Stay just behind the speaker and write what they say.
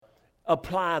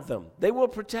apply them. They will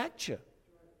protect you.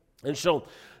 And so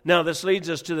now this leads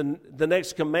us to the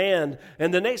next command.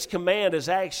 And the next command is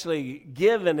actually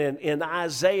given in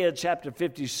Isaiah chapter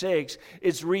 56.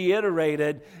 It's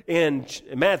reiterated in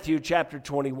Matthew chapter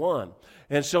 21.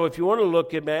 And so if you want to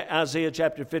look at Isaiah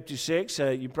chapter 56,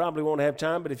 you probably won't have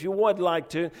time, but if you would like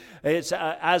to, it's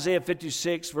Isaiah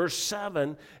 56 verse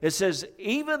 7. It says,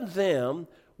 even them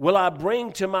will I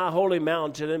bring to my holy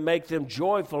mountain and make them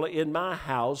joyful in my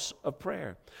house of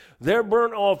prayer. Their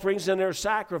burnt offerings and their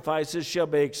sacrifices shall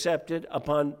be accepted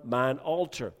upon mine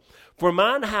altar. For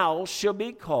mine house shall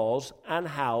be called an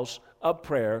house of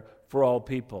prayer for all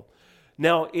people.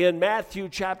 Now, in Matthew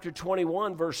chapter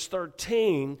 21, verse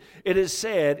 13, it is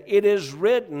said, it is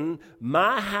written,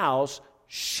 my house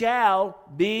shall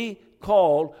be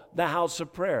called the house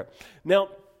of prayer. Now,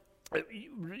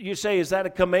 you say, is that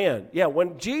a command? Yeah,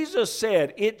 when Jesus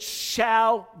said, it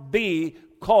shall be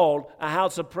called a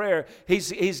house of prayer,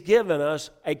 he's given us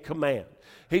a command.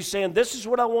 He's saying, this is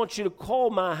what I want you to call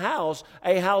my house,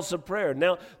 a house of prayer.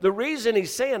 Now, the reason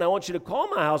he's saying I want you to call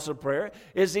my house of prayer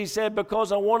is he said,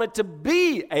 because I want it to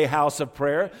be a house of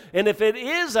prayer. And if it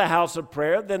is a house of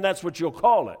prayer, then that's what you'll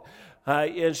call it.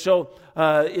 And so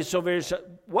it's so very.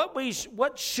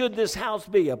 What should this house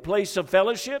be? A place of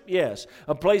fellowship? Yes.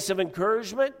 A place of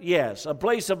encouragement? Yes. A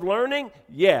place of learning?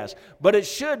 Yes. But it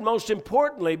should most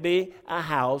importantly be a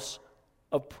house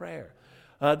of prayer.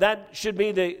 That should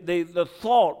be the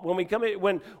thought when we come in,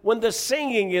 when the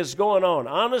singing is going on.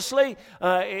 Honestly,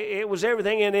 it was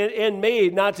everything in me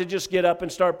not to just get up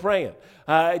and start praying.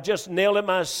 Just nail at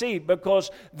my seat,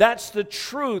 because that's the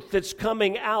truth that's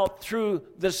coming out through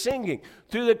the singing,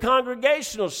 through the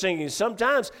congregational singing.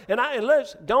 Sometimes, and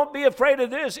listen, don't be afraid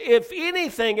of this. If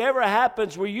anything ever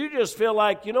happens where you just feel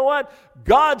like, you know what,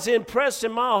 God's impressed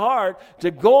in my heart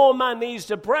to go on my knees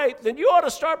to pray, then you ought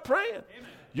to start praying. Amen.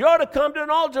 You ought to come to an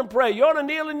altar and pray. You ought to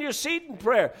kneel in your seat and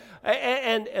pray.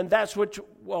 And that's what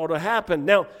ought to happen.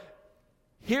 Now,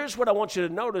 here's what I want you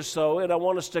to notice, though, and I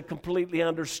want us to completely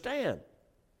understand.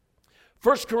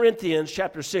 1 Corinthians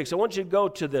chapter 6. I want you to go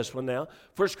to this one now.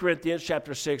 1 Corinthians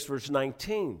chapter 6, verse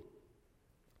 19.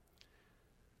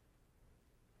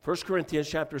 1 Corinthians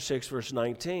chapter 6, verse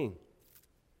 19.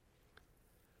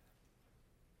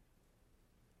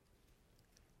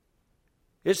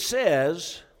 It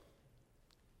says,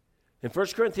 in 1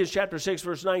 Corinthians chapter 6,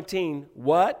 verse 19,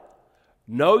 what?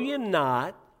 Know ye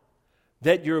not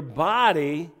that your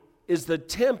body is the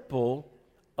temple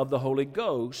of the Holy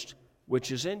Ghost,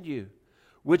 which is in you,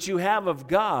 which you have of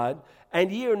God,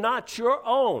 and ye are not your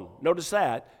own. Notice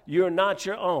that. You're not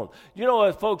your own. You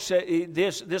know, folks,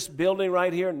 this building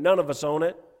right here, none of us own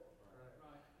it.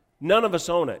 None of us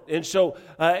own it. And so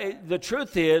the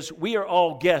truth is, we are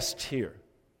all guests here.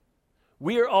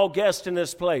 We are all guests in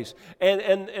this place.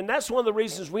 And that's one of the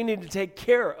reasons we need to take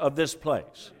care of this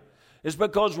place. Is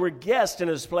because we're guests in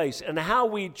this place. And how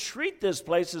we treat this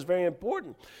place is very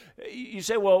important. You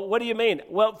say, well, what do you mean?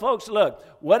 Well, folks, look,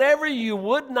 whatever you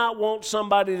would not want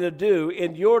somebody to do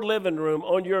in your living room,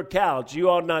 on your couch,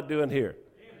 you ought not do in here.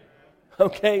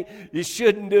 Okay? You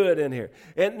shouldn't do it in here.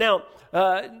 And now,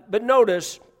 but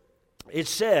notice, it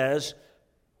says,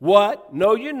 what?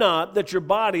 Know you not that your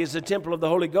body is the temple of the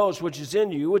Holy Ghost, which is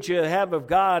in you, which you have of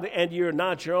God, and ye are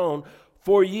not your own?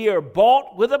 For ye are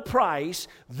bought with a price.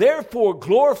 Therefore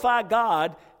glorify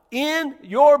God in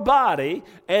your body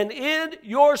and in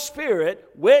your spirit,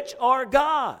 which are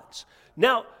God's.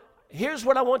 Now, here's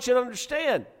what I want you to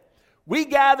understand. We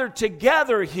gather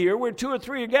together here. Where two or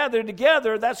three are gathered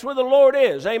together, that's where the Lord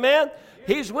is. Amen?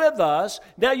 He's with us.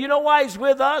 Now, you know why He's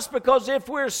with us? Because if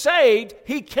we're saved,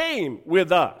 He came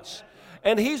with us.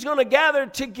 And He's going to gather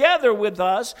together with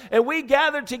us. And we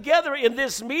gather together in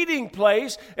this meeting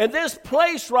place. And this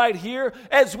place right here,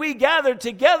 as we gather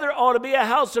together, ought to be a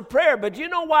house of prayer. But you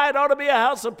know why it ought to be a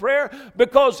house of prayer?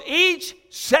 Because each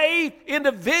saved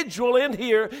individual in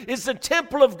here is the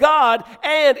temple of God.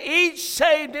 And each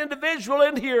saved individual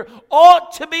in here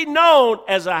ought to be known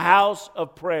as a house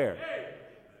of prayer.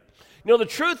 You know, the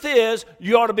truth is,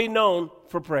 you ought to be known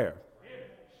for prayer.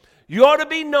 You ought to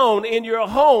be known in your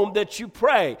home that you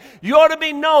pray. You ought to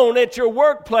be known at your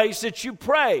workplace that you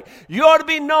pray. You ought to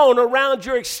be known around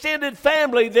your extended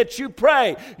family that you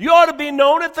pray. You ought to be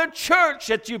known at the church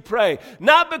that you pray.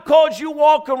 Not because you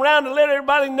walk around and let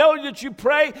everybody know that you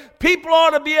pray. People ought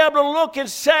to be able to look and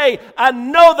say, I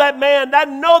know that man, I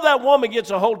know that woman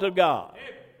gets a hold of God.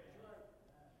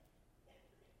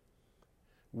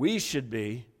 We should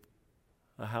be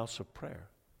a house of prayer.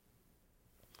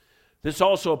 This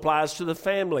also applies to the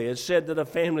family. It's said that a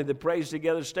family that prays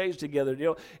together stays together.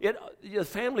 The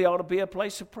family ought to be a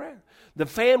place of prayer. The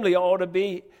family ought to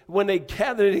be, when they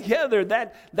gather together,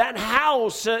 that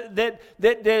house that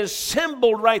is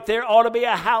symboled right there ought to be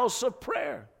a house of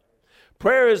prayer.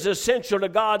 Prayer is essential to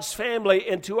God's family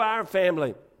and to our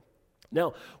family.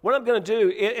 Now, what I'm going to do,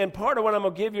 and part of what I'm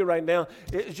going to give you right now,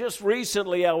 is just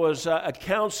recently I was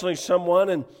counseling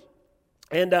someone,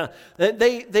 and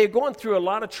they're going through a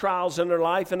lot of trials in their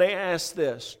life, and they asked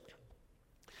this.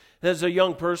 As a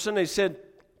young person, they said,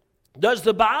 does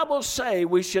the Bible say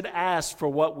we should ask for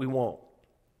what we want?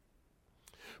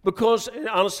 Because,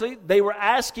 honestly, they were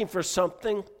asking for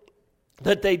something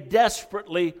that they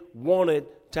desperately wanted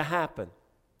to happen.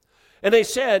 And they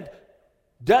said,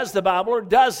 does the Bible or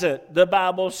doesn't the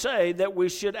Bible say that we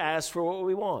should ask for what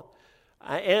we want?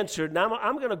 I answered, now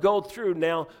I'm going to go through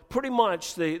now pretty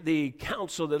much the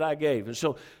counsel that I gave. And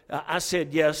so I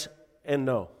said yes and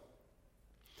no.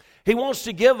 He wants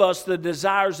to give us the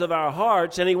desires of our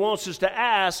hearts, and he wants us to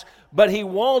ask, but he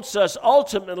wants us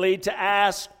ultimately to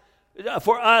ask,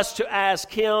 for us to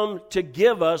ask him to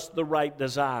give us the right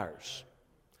desires.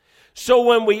 So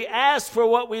when we ask for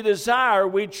what we desire,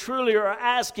 we truly are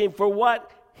asking for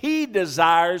what he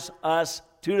desires us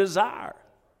to desire.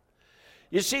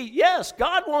 You see, yes,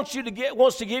 God wants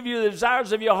to give you the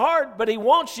desires of your heart, but he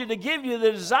wants you to give you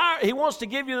the desire. He wants to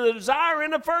give you the desire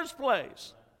in the first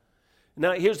place.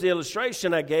 Now, here's the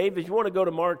illustration I gave. If you want to go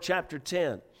to Mark chapter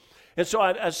 10. And so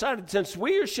I decided, since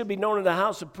we should be known in the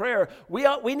house of prayer,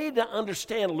 we need to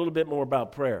understand a little bit more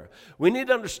about prayer. We need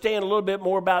to understand a little bit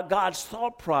more about God's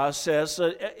thought process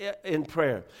in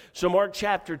prayer. So Mark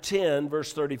chapter 10,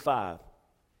 verse 35.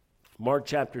 Mark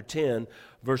chapter 10,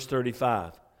 verse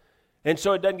 35. And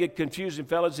so it doesn't get confusing,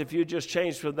 fellas. If you just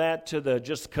change from that to the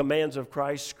just commands of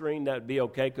Christ screen, that would be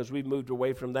okay, because we've moved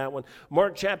away from that one.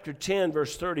 Mark chapter 10,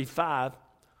 verse 35.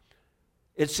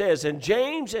 It says, and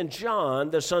James and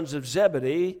John, the sons of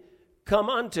Zebedee, come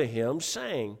unto him,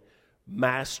 saying,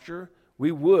 Master,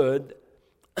 we would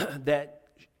that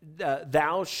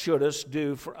thou shouldest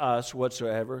do for us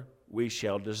whatsoever we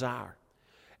shall desire.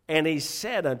 And he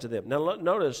said unto them, now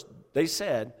notice, they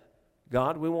said,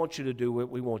 God, we want you to do what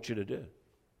we want you to do.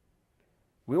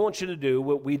 We want you to do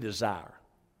what we desire.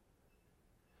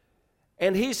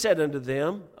 And he said unto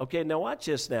them, okay, now watch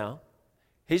this now.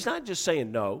 He's not just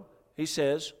saying no. He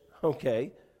says,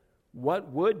 okay, what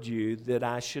would you that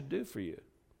I should do for you?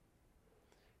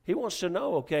 He wants to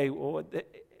know, okay, well,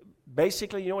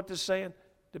 basically, you know what this is saying?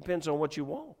 Depends on what you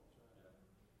want.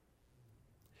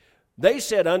 They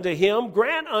said unto him,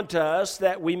 grant unto us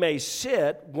that we may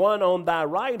sit, one on thy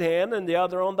right hand and the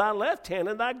other on thy left hand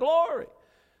in thy glory.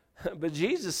 But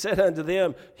Jesus said unto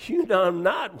them, you know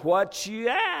not what you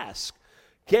ask.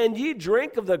 Can ye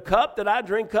drink of the cup that I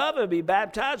drink of and be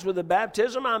baptized with the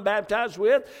baptism I'm baptized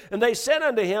with? And they said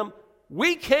unto him,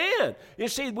 we can. You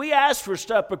see, we ask for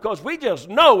stuff because we just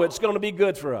know it's going to be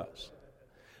good for us.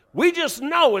 We just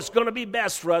know it's going to be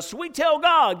best for us. So we tell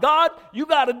God, God, you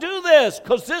got to do this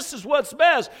because this is what's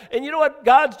best. And you know what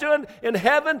God's doing in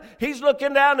heaven? He's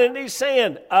looking down and he's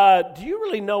saying, do you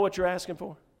really know what you're asking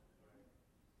for?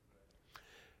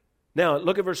 Now,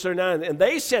 look at verse 39. And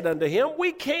they said unto him,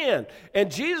 we can.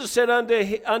 And Jesus said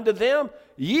unto them,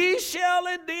 ye shall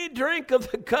indeed drink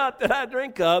of the cup that I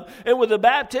drink of, and with the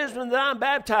baptism that I'm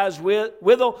baptized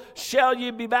withal shall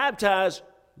ye be baptized.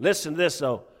 Listen to this,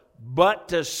 though. But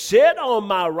to sit on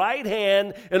my right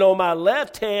hand and on my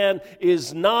left hand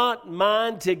is not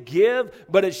mine to give,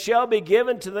 but it shall be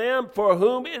given to them for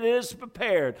whom it is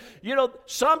prepared. You know,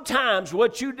 sometimes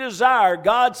what you desire,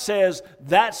 God says,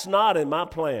 that's not in my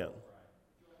plan.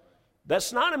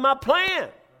 That's not in my plan.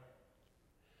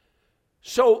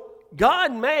 So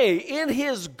God may, in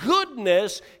his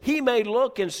goodness, he may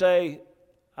look and say,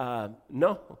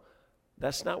 no,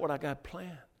 that's not what I got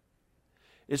planned.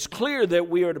 It's clear that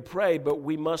we are to pray, but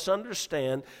we must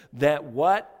understand that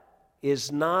what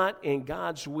is not in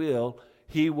God's will,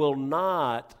 he will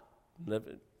not,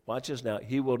 watch this now,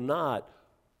 he will not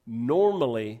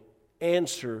normally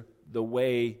answer the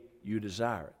way you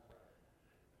desire it.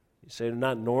 You say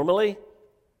not normally?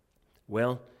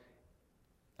 Well,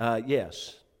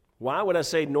 yes. Why would I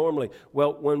say normally?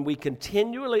 Well, when we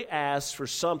continually ask for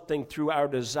something through our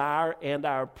desire and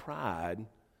our pride,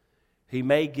 he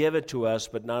may give it to us,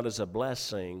 but not as a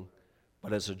blessing,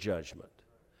 but as a judgment.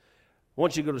 I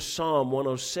want you to go to Psalm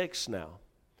 106 now.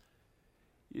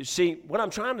 You see, what I'm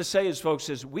trying to say is, folks,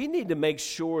 is we need to make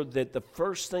sure that the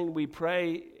first thing we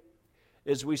pray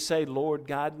is we say, Lord,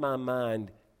 guide my mind,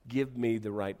 give me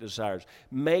the right desires.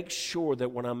 Make sure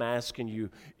that what I'm asking you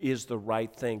is the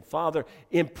right thing. Father,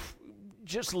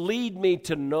 just lead me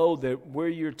to know that where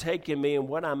you're taking me and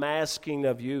what I'm asking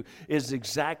of you is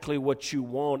exactly what you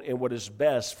want and what is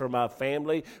best for my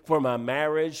family, for my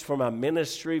marriage, for my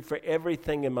ministry, for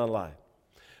everything in my life.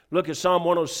 Look at Psalm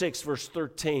 106, verse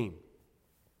 13.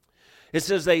 It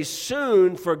says, they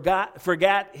soon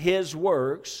forgot his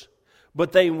works,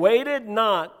 but they waited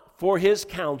not for his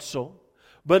counsel,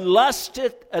 but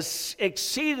lusted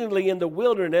exceedingly in the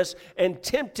wilderness and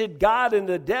tempted God in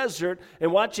the desert.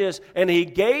 And watch this. And he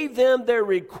gave them their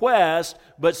request,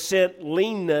 but sent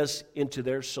leanness into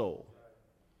their soul.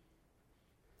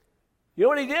 You know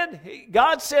what he did?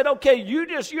 God said, okay,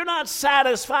 you're not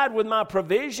satisfied with my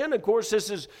provision. Of course, this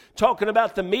is talking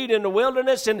about the meat in the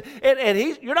wilderness. And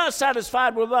you're not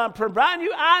satisfied with what I'm providing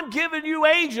you. I'm giving you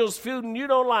angels food and you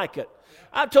don't like it.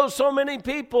 I've told so many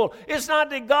people, it's not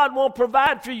that God won't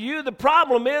provide for you. The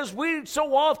problem is we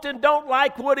so often don't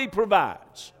like what he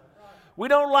provides. We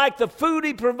don't like the food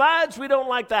he provides. We don't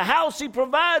like the house he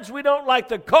provides. We don't like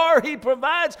the car he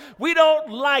provides. We don't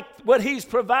like what he's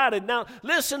provided. Now,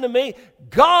 listen to me.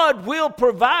 God will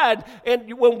provide.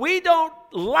 And when we don't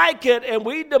like it and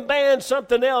we demand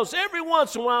something else, every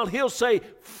once in a while he'll say,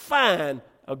 fine,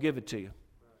 I'll give it to you.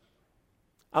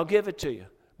 I'll give it to you.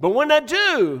 But when I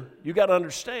do, you got to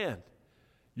understand,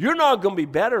 you're not going to be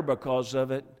better because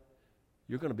of it.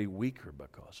 You're going to be weaker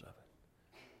because of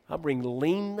it. I'll bring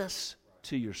leanness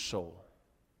to your soul.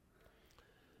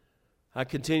 I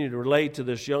continue to relate to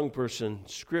this young person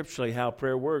scripturally how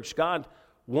prayer works. God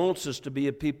wants us to be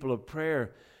a people of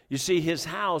prayer. You see, his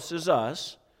house is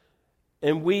us,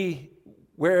 and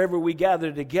wherever we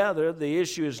gather together, the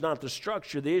issue is not the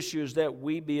structure. The issue is that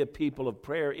we be a people of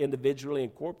prayer individually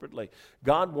and corporately.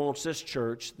 God wants this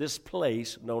church, this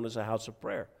place, known as a house of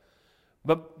prayer.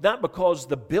 But not because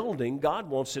the building, God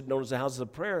wants it known as a house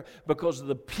of prayer, because of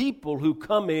the people who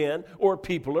come in or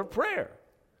people of prayer.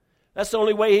 That's the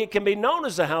only way it can be known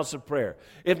as a house of prayer.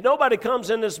 If nobody comes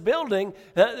in this building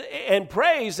and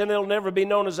prays, then it'll never be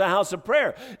known as a house of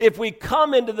prayer. If we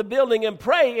come into the building and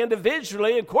pray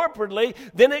individually and corporately,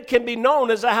 then it can be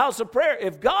known as a house of prayer.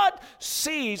 If God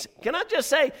sees, can I just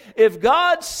say, if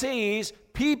God sees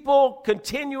people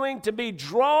continuing to be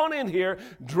drawn in here,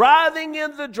 driving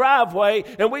in the driveway,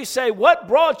 and we say, what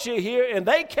brought you here? And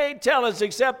they can't tell us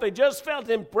except they just felt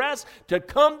impressed to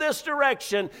come this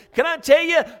direction. Can I tell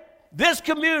you, this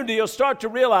community will start to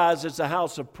realize it's a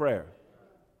house of prayer.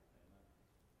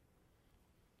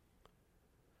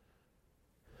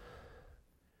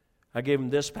 I gave him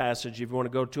this passage, if you want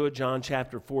to go to it, John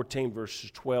chapter 14,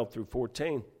 verses 12 through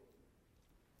 14. It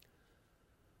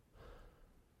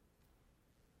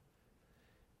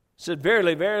said,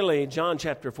 verily, verily, John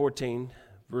chapter 14,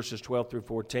 verses 12 through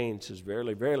 14, says,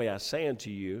 verily, verily, I say unto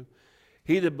you,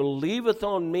 he that believeth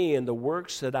on me and the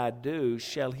works that I do,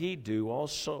 shall he do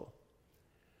also.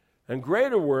 And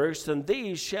greater works than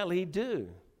these shall he do,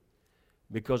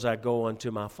 because I go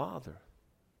unto my Father.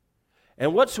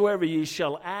 And whatsoever ye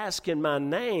shall ask in my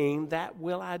name, that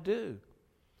will I do,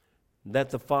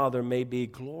 that the Father may be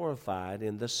glorified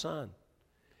in the Son.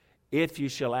 If you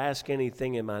shall ask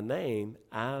anything in my name,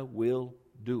 I will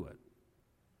do it.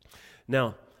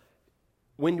 Now,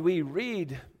 when we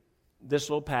read this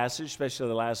little passage, especially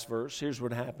the last verse, here's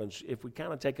what happens. If we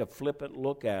kind of take a flippant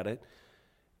look at it,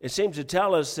 it seems to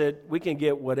tell us that we can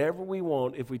get whatever we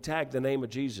want if we tag the name of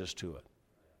Jesus to it.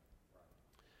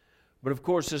 But of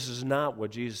course, this is not what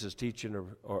Jesus is teaching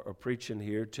or preaching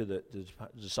here to the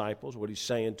disciples, what he's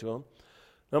saying to them.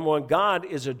 Number one, God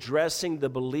is addressing the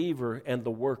believer and the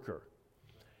worker.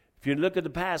 If you look at the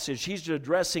passage, he's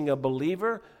addressing a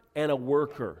believer and a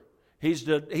worker. He's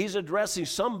addressing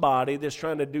somebody that's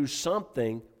trying to do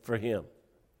something for him.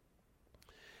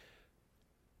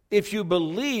 If you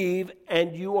believe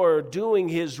and you are doing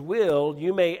his will,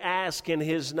 you may ask in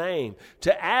his name.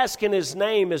 To ask in his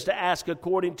name is to ask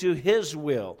according to his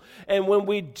will. And when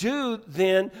we do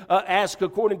then ask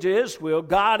according to his will,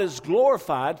 God is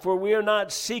glorified, for we are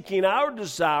not seeking our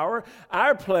desire,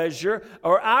 our pleasure,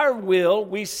 or our will.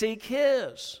 We seek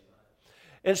his.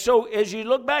 And so as you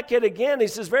look back at it again, he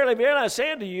says, verily, verily, I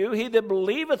say unto you, he that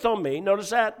believeth on me, notice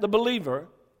that, the believer,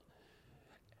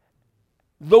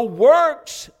 the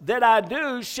works that I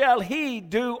do shall he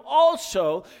do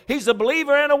also. He's a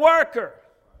believer and a worker.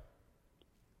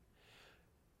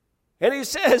 And he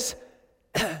says,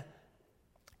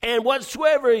 And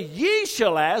whatsoever ye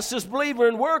shall ask, this believer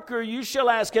and worker, you shall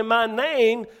ask in my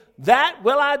name, that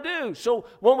will I do. So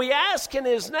when we ask in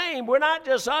his name, we're not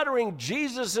just uttering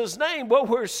Jesus' name. What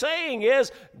we're saying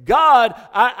is, God,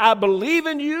 I believe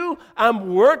in you.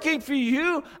 I'm working for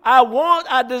you.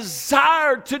 I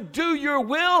desire to do your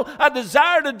will. I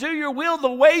desire to do your will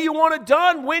the way you want it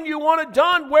done, when you want it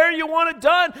done, where you want it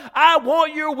done. I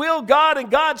want your will, God. And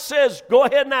God says, go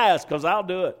ahead and ask, because I'll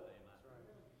do it.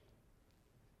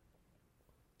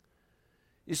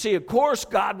 You see, of course,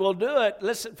 God will do it.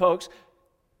 Listen, folks,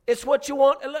 it's what you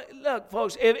want. Look,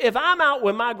 folks, if I'm out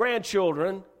with my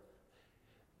grandchildren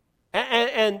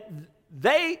and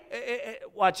they,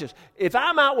 watch this. If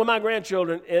I'm out with my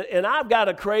grandchildren and I've got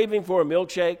a craving for a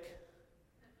milkshake,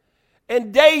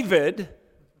 and David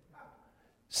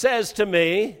says to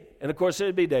me, and of course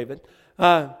it'd be David,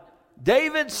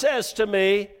 David says to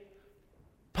me,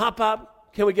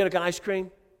 Pop, can we get an ice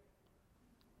cream?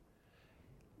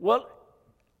 Well,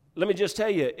 let me just tell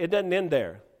you, it doesn't end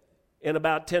there. In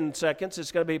about 10 seconds,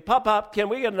 it's going to be, Pop, can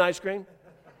we get an ice cream?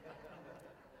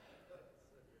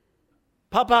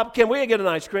 Pop, can we get an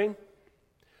ice cream?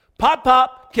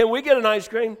 Pop, can we get an ice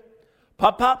cream?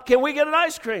 Pop, can we get an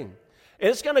ice cream? And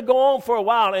it's going to go on for a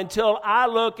while until I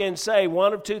look and say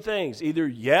one of two things, either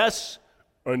yes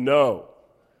or no.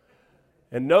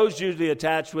 And no's usually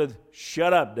attached with,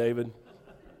 shut up, David.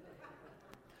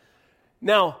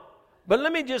 Now, but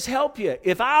let me just help you.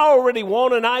 If I already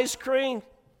want an ice cream,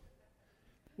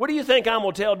 what do you think I'm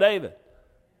going to tell David?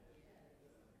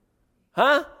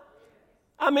 Huh?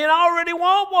 I mean, I already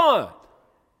want one.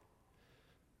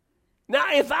 Now,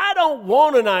 if I don't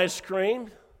want an ice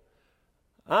cream,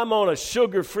 I'm on a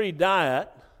sugar-free diet,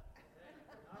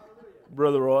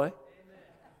 Brother Roy.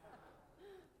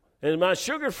 And my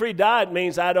sugar-free diet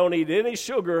means I don't eat any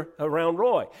sugar around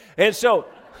Roy. And so,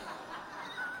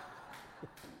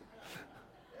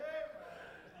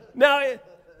 now,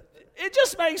 it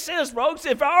just makes sense, folks.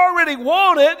 If I already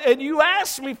want it and you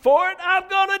ask me for it, I'm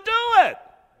going to do it.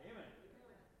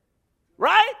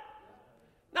 Right?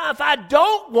 Now, if I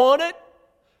don't want it,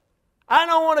 I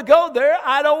don't want to go there.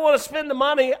 I don't want to spend the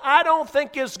money. I don't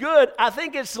think it's good. I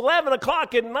think it's 11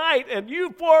 o'clock at night, and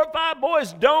you 4 or 5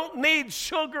 boys don't need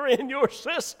sugar in your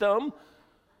system.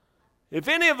 If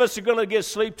any of us are going to get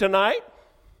sleep tonight,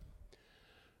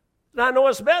 then I know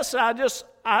it's best.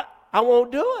 I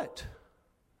won't do it.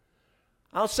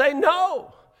 I'll say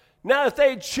no. Now, if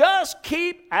they just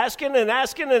keep asking and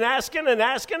asking and asking and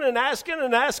asking and asking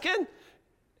and asking,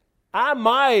 I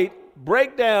might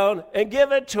break down and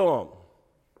give it to them.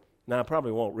 Now, I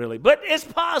probably won't really, but it's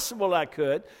possible I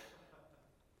could.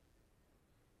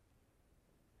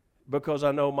 Because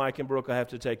I know Mike and Brooke will have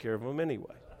to take care of them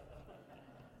anyway.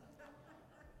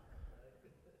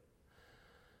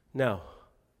 Now,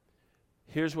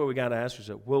 here's where we got to ask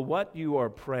ourselves, will what you are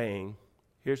praying,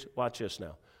 watch this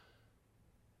now.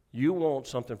 You want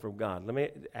something from God. Let me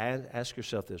ask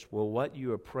yourself this. Will what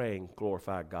you are praying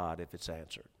glorify God if it's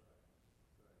answered?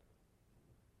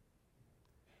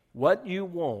 What you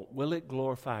want, will it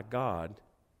glorify God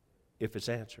if it's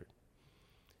answered?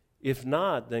 If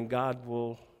not, then God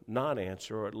will not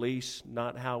answer, or at least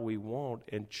not how we want,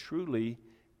 and truly,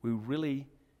 we really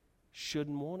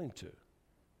shouldn't want Him to.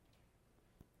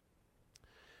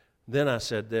 Then I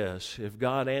said this, if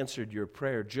God answered your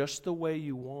prayer just the way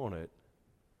you want it,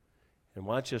 and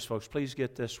watch this, folks, please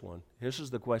get this one. This is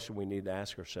the question we need to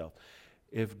ask ourselves.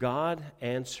 If God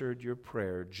answered your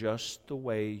prayer just the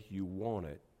way you want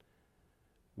it,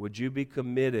 would you be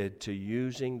committed to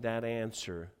using that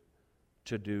answer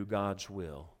to do God's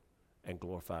will and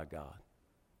glorify God?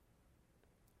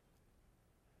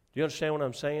 Do you understand what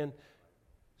I'm saying?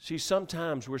 See,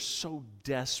 sometimes we're so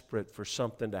desperate for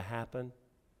something to happen.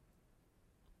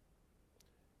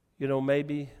 You know,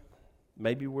 maybe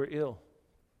we're ill.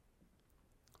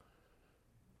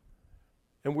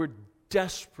 And we're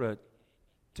desperate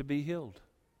to be healed.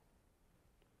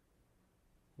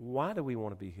 Why do we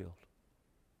want to be healed?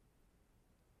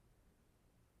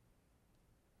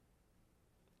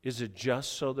 Is it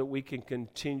just so that we can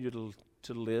continue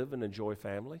to live and enjoy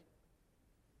family?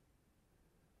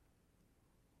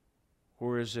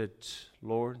 Or is it,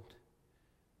 Lord,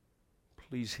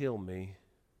 please heal me?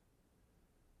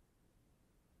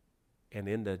 And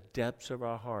in the depths of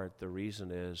our heart, the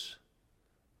reason is,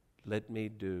 let me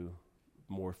do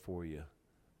more for you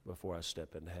before I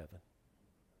step into heaven.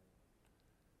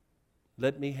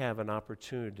 Let me have an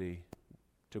opportunity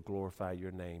to glorify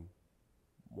your name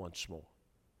once more.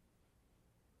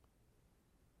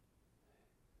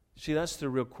 See, that's the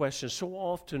real question. So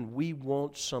often we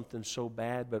want something so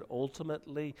bad, but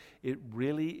ultimately it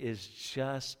really is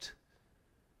just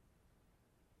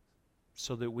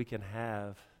so that we can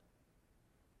have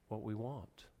what we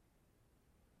want.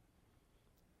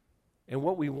 And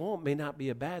what we want may not be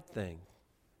a bad thing.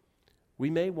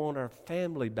 We may want our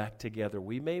family back together.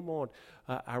 We may want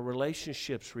our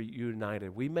relationships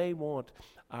reunited. We may want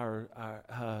our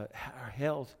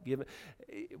health given.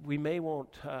 We may want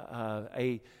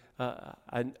a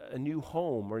new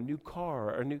home or a new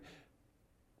car or a new.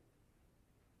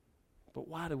 But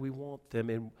why do we want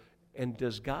them? And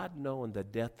does God know in the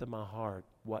depth of my heart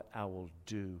what I will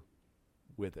do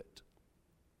with it?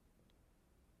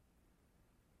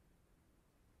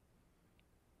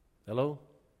 Hello?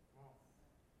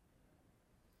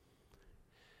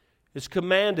 It's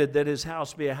commanded that his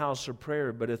house be a house of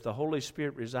prayer, but if the Holy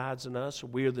Spirit resides in us,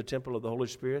 we are the temple of the Holy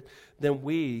Spirit, then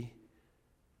we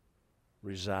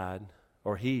reside,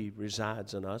 or he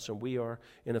resides in us, and we are,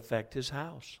 in effect, his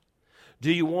house. Do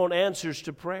you want answers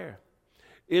to prayer?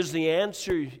 Is the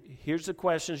answer, here's the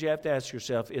questions you have to ask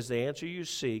yourself, is the answer you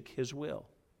seek his will?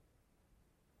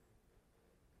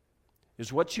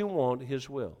 Is what you want his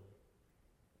will?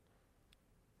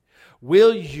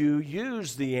 Will you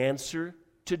use the answer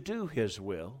to do his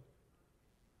will?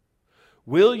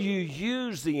 Will you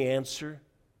use the answer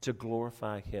to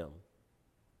glorify him?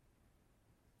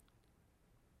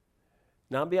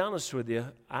 Now, I'll be honest with you,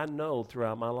 I know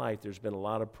throughout my life there's been a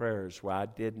lot of prayers where I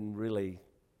didn't really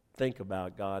think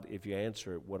about, God, if you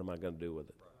answer it, what am I going to do with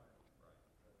it?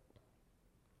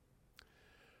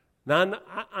 Now,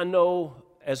 I know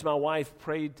as my wife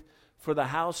prayed for the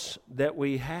house that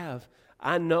we have,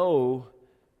 I know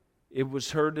it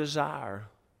was her desire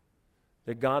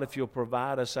that, God, if you'll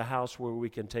provide us a house where we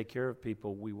can take care of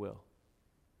people, we will.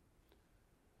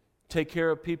 Take care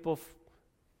of people,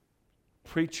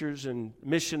 preachers and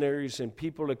missionaries and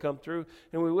people that come through,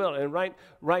 and we will. And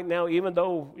right now, even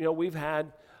though we've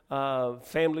had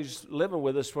families living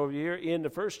with us for a year, in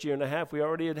the first year and a half, we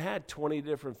already had 20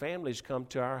 different families come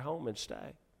to our home and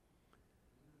stay.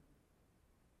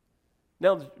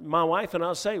 Now, my wife and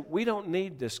I say, we don't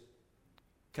need this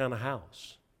kind of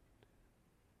house.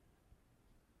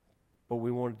 But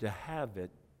we wanted to have it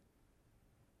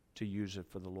to use it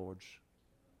for the Lord's.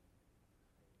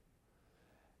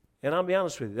 And I'll be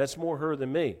honest with you, that's more her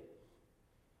than me.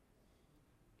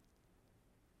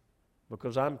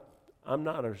 Because I'm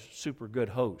not a super good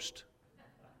host.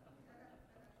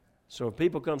 So if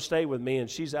people come stay with me and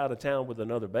she's out of town with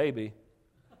another baby,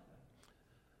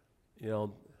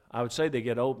 I would say they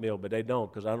get oatmeal, but they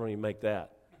don't, because I don't even make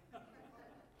that.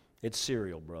 It's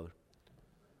cereal, brother.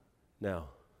 Now,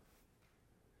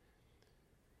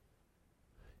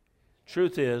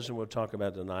 truth is, and we'll talk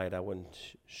about it tonight, I wasn't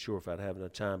sure if I'd have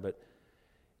enough time, but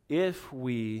if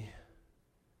we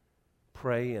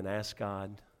pray and ask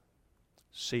God,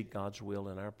 seek God's will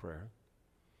in our prayer,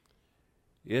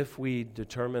 if we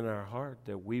determine in our heart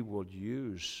that we will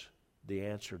use the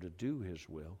answer to do his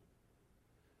will,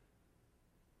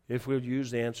 if we'll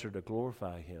use the answer to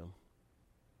glorify him,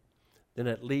 then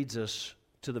it leads us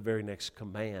to the very next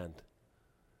command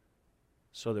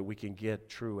so that we can get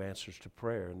true answers to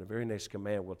prayer. And the very next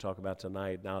command we'll talk about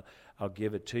tonight, now I'll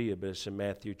give it to you, but it's in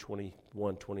Matthew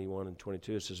 21, 21, and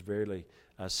 22. It says, verily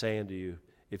I say unto you,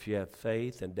 if you have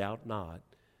faith and doubt not,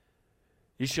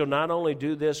 you shall not only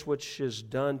do this which is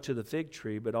done to the fig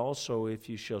tree, but also if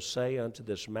you shall say unto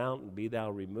this mountain, be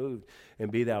thou removed,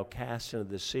 and be thou cast into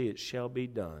the sea, it shall be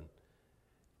done.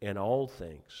 In all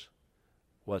things,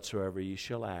 whatsoever ye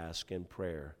shall ask in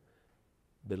prayer,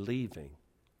 believing,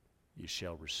 you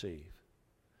shall receive.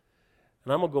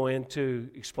 And I'm going to go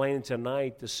into explaining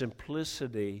tonight the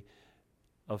simplicity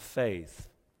of faith.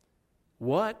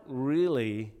 What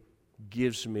really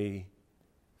gives me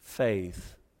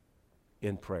faith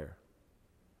in prayer?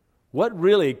 What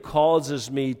really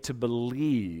causes me to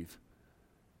believe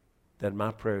that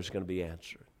my prayer is going to be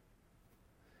answered?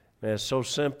 Man, it's so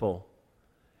simple.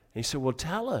 And he said, well,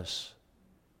 tell us.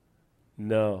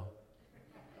 No.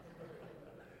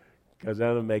 Because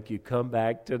that'll make you come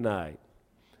back tonight.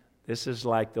 This is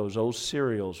like those old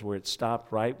serials where it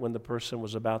stopped right when the person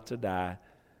was about to die.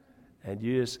 And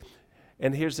here's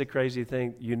the crazy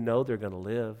thing, they're going to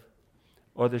live,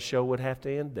 or the show would have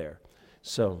to end there.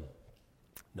 So,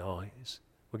 no,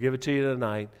 we'll give it to you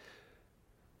tonight.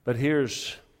 But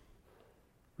here's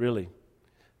really,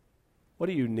 what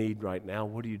do you need right now?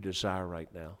 What do you desire right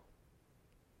now?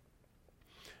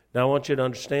 Now, I want you to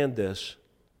understand this.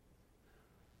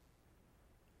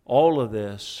 All of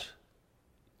this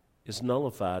is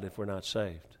nullified if we're not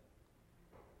saved.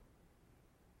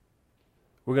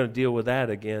 We're going to deal with that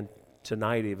again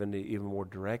tonight even more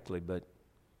directly, but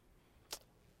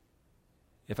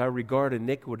if I regard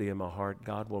iniquity in my heart,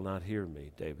 God will not hear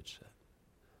me, David said.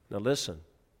 Now listen,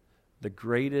 the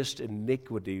greatest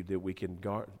iniquity that we can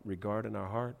regard in our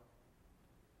heart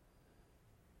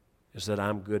is that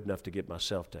I'm good enough to get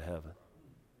myself to heaven.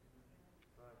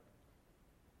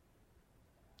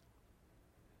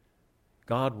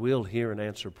 God will hear and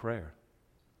answer prayer.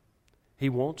 He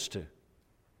wants to.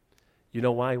 You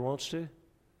know why He wants to?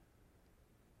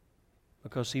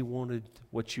 Because He wanted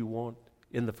what you want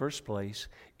in the first place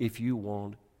if you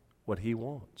want what He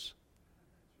wants.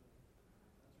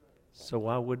 So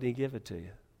why wouldn't He give it to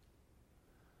you?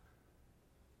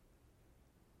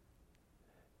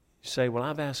 You say, well,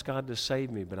 I've asked God to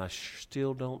save me, but I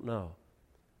still don't know.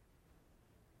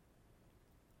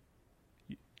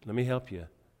 Let me help you.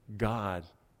 God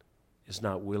is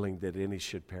not willing that any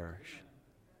should perish.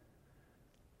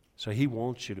 So He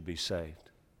wants you to be saved.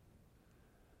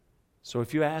 So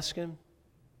if you ask Him,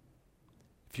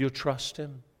 if you'll trust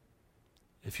Him,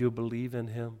 if you'll believe in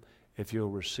Him, if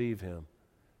you'll receive Him,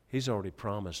 He's already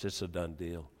promised it's a done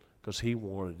deal because He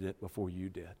wanted it before you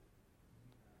did.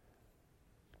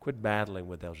 Quit battling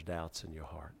with those doubts in your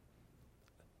heart.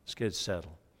 Let's get it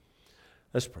settled.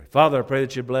 Let's pray. Father, I pray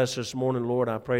that you bless this morning, Lord. I pray